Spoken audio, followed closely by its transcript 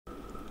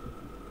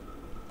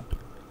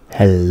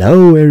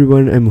Hello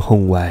everyone, I'm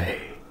HongWai.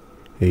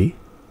 Hey,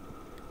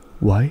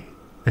 why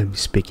I'm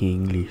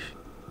speaking English?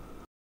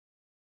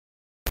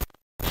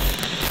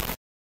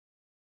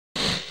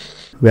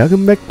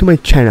 Welcome back to my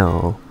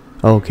channel.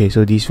 Okay,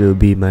 so this will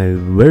be my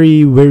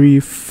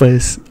very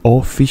first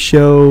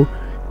official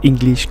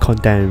English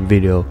content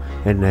video,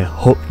 and I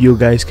hope you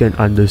guys can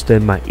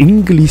understand my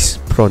English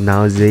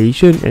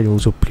pronunciation, and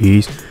also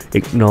please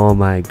ignore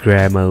my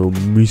grammar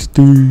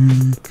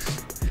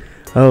mistakes.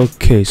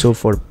 Okay, so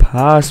for the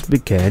past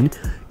weekend,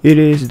 it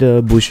is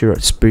the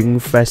Bushiroad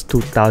SpringFest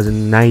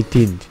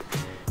 2019,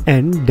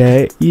 and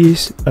there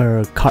is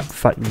a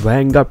CardFight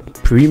Vanguard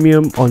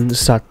Premium on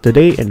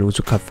Saturday, and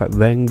also CardFight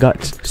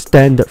Vanguard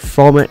Standard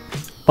format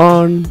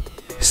on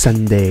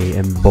Sunday,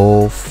 and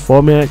both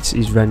formats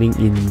is running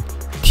in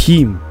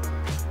team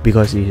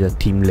because it is a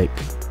team league,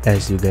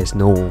 as you guys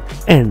know.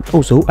 And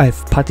also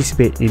I've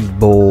participated in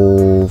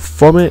both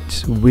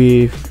formats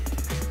with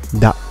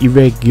Dark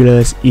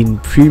Irregulars in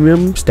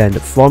Premium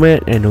Standard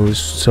format, and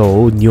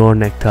also Neon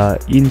Nectar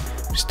in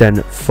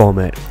Standard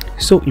format.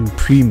 So in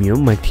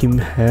Premium, my team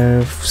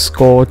have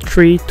scored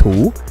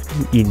 3-2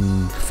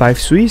 in 5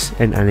 Swiss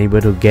and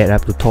unable to get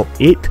up to top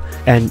 8,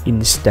 and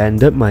in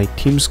Standard my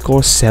team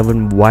scored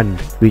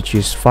 7-1, which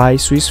is 5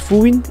 Swiss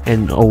full win,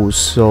 and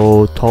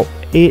also top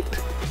 8,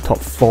 top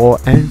 4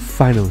 and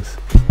finals.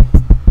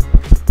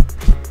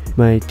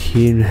 My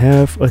team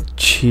have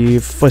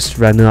achieved first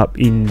runner-up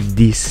in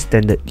this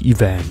standard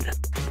event.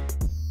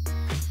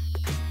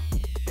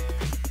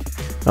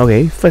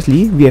 Okay,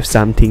 firstly, we have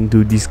something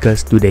to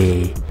discuss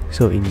today.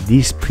 So in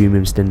this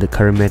premium standard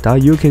current meta,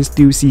 you can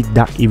still see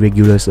Dark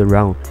Irregulars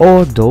around,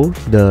 although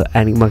the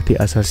Enigmatic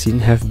Assassin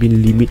have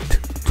been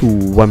limited to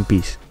 1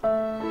 piece.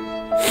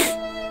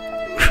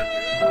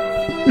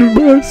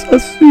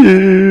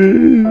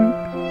 Assassin!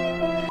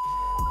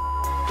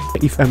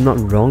 If I'm not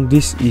wrong,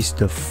 this is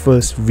the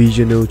first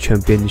regional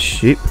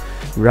championship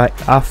right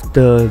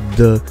after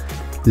the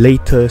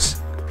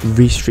latest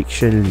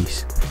restriction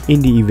list.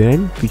 In the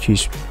event, which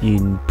is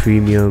in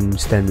premium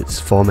standards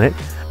format,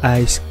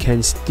 I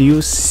can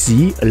still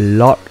see a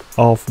lot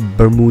of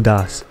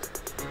Bermudas,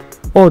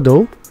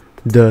 although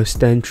the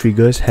stand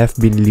triggers have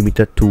been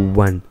limited to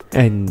 1,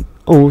 and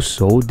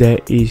also there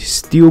is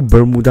still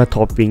Bermuda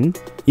topping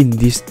in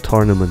this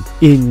tournament.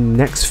 In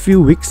next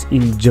few weeks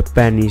in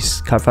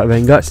Japanese CardFight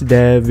Vanguards,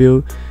 there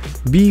will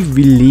be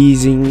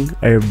releasing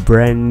a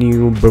brand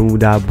new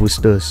Bermuda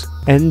boosters,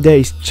 and there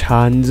is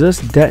chances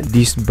that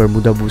these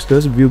Bermuda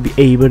boosters will be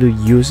able to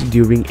use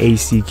during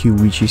ACQ,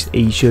 which is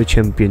Asia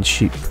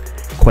Championship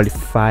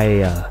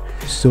qualifier.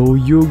 So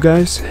you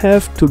guys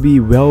have to be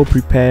well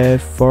prepared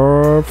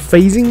for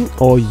phasing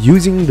or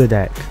using the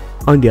deck.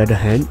 On the other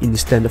hand, in the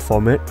standard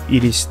format,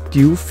 it is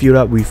still filled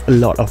up with a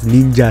lot of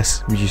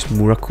ninjas, which is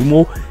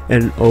Murakumo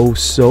and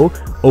also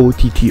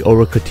OTT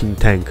Oracle Team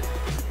Tank,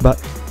 but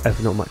I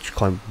have not much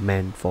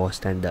comment for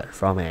standard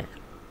format.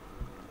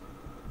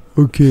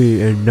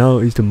 Okay, and now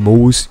is the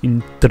most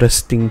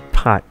interesting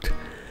part,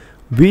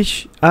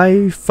 which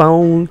I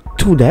found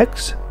 2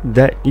 decks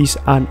that is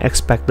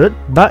unexpected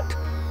but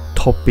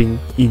topping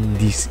in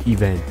this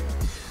event.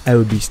 I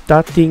will be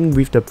starting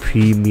with the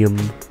premium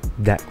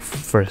deck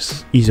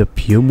first. Is a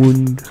Pure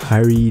Moon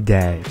Hari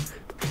deck.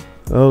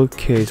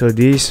 Okay, so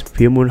this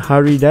Pure Moon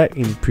Hari deck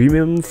in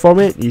premium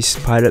format is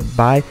piloted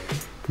by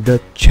the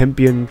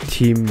champion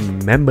team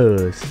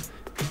members,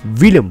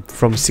 William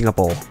from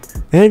Singapore.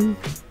 And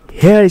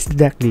here is the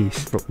deck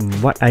list. From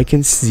what I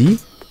can see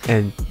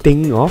and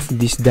think of,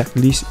 this deck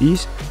list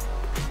is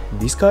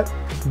this card,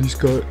 this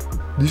card,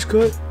 this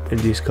card, and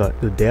this card.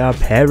 So there are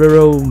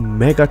Parallel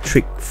Mega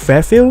Trick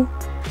Fairfield,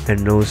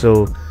 and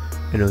also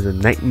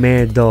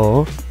Nightmare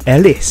Door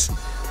Alice,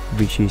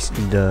 which is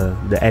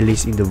the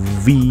Alice in the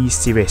V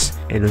series,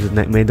 and also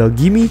Nightmare Door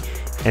Gimme,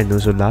 and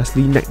also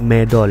lastly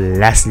Nightmare Door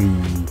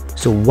Leslie.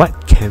 So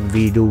what can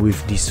we do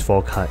with these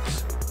 4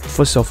 cards?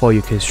 First of all,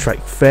 you can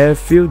strike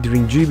Fairfield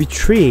during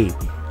GB3,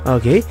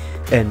 okay,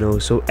 and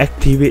also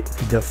activate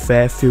the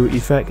Fairfield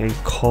effect and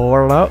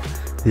call out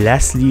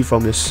Leslie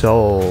from your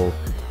soul,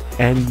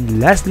 and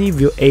Leslie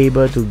will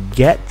able to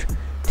get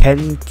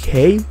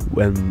 10k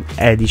when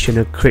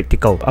additional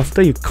critical.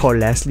 After you call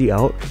Leslie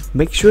out,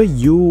 make sure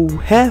you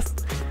have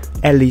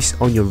Alice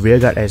on your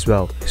rearguard as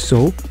well,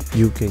 so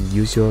you can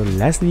use your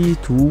Leslie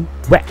to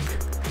whack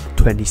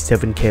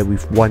 27k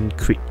with 1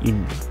 crit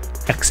in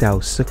XL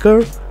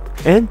Circle,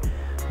 and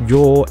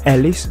your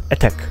Alice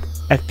attack.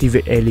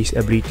 Activate Alice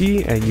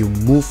ability and you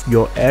move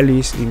your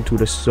Alice into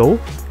the soul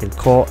and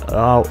call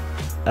out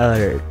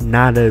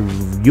another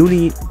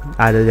unit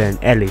other than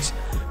Alice,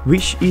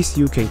 which is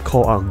you can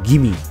call out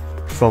Gimme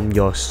from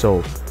your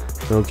soul.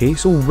 Okay,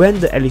 so when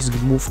the Alice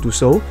moves to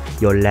soul,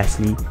 your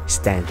Leslie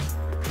stand,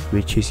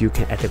 which is you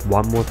can attack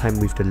 1 more time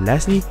with the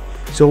Leslie.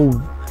 So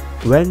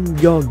when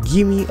your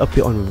Gimme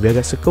appear on the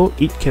rearguard circle,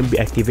 it can be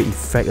activate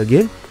effect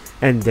again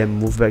and then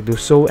move back to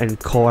soul and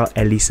call out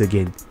Alice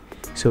again.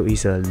 So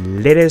it's a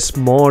little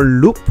small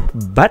loop,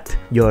 but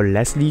your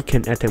Leslie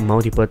can attack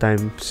multiple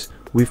times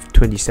with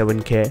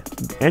 27k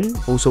and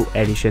also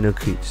additional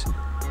crits.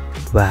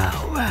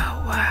 Wow.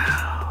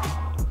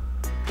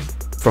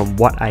 From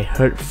what I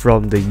heard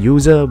from the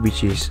user,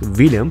 which is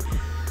William,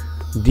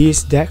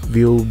 this deck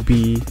will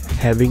be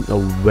having a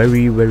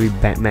very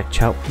bad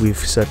matchup with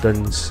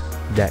certain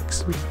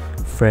decks.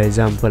 For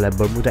example, like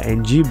Bermuda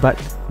ENG, but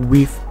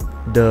with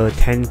the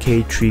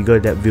 10k trigger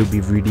that will be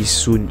released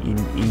soon in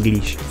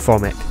English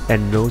format,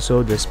 and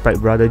also the Sprite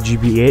Brother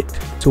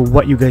GB8. So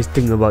what you guys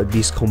think about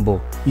this combo?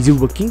 Is it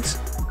working?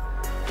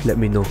 Let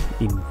me know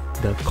in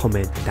the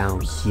comment down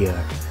here.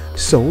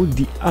 So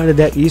the other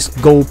deck is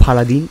Gold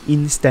Paladin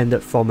in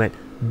standard format,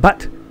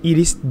 but it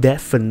is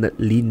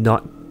definitely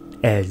not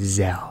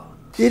Ezel.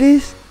 It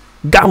is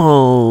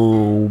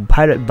Gamo,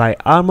 piloted by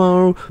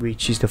Armor,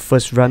 which is the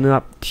first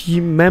runner-up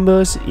team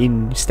members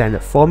in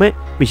standard format,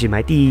 which is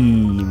my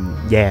team.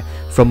 Yeah,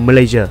 from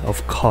Malaysia,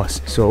 of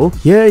course. So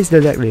here is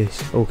the deck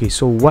list. Okay,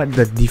 so what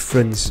the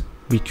difference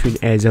between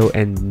Ezel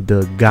and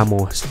the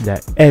Gamos?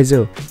 That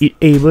Ezel is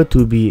able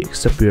to be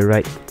superior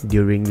right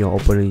during your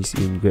opponent is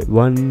in grade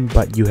 1,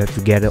 but you have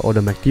to gather all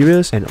the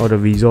materials and all the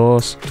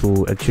resources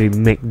to actually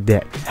make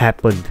that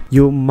happen.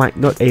 You might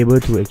not able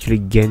to actually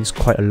gain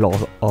quite a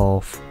lot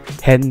of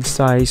hand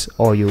size,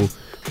 or you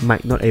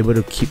might not able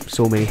to keep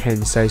so many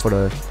hand size for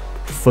the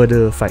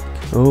further fight.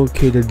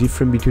 Okay, the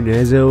difference between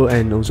Ezel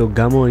and also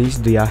Gamo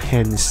is their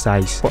hand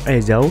size. For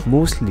Ezel,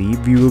 mostly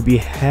we will be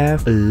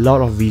have a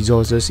lot of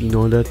resources in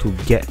order to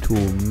get to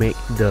make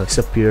the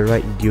superior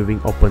right during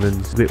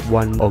opponents grade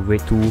 1 or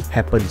grade 2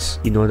 happens,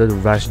 in order to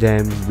rush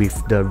them with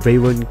the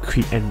Raven,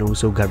 crit and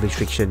also guard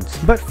restrictions.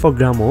 But for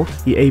Gamo,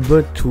 you're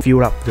able to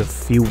fill up the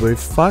field very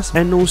fast,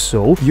 and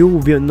also you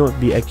will not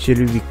be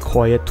actually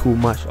require too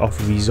much of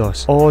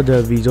resource. All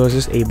the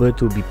resources able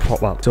to be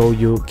propped up, so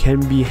you can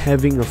be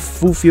having a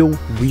full field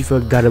with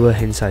a guardable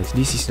hand size.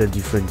 This is the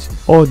difference.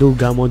 Although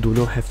Gamo do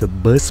not have the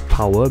burst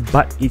power,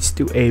 but it's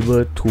still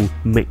able to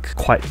make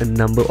quite a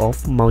number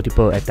of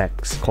multiple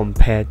attacks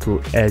compared to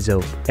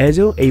Ezel.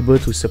 Ezel able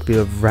to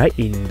superior right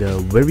in the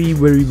very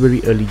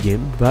early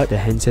game, but the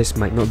hand size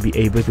might not be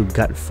able to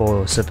guard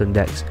for certain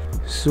decks.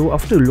 So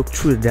after you look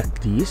through the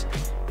deck list,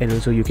 and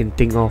also you can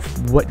think of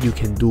what you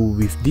can do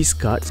with these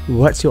cards,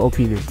 what's your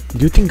opinion? Do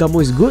you think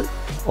Gamo is good,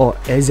 or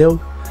Ezel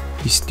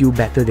is still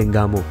better than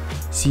Gamo?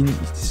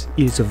 Since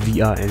it's a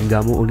VR and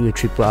Gamo only a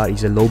RRR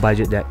is a low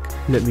budget deck.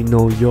 Let me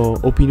know your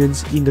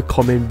opinions in the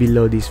comment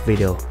below this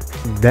video.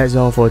 That's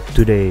all for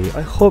today. I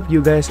hope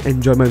you guys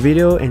enjoy my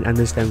video and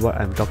understand what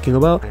I'm talking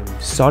about.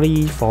 I'm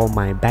sorry for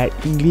my bad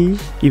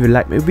English. If you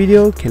like my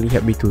video, can you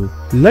help me to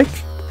like,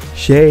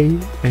 share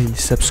and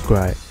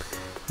subscribe?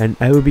 And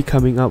I will be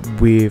coming up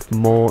with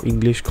more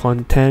English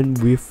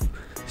content with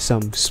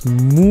some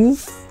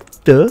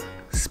smoother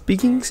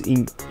speakings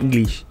in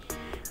English.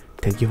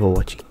 Thank you for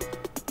watching.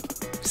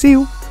 See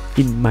you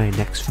in my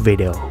next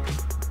video.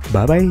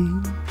 Bye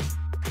bye.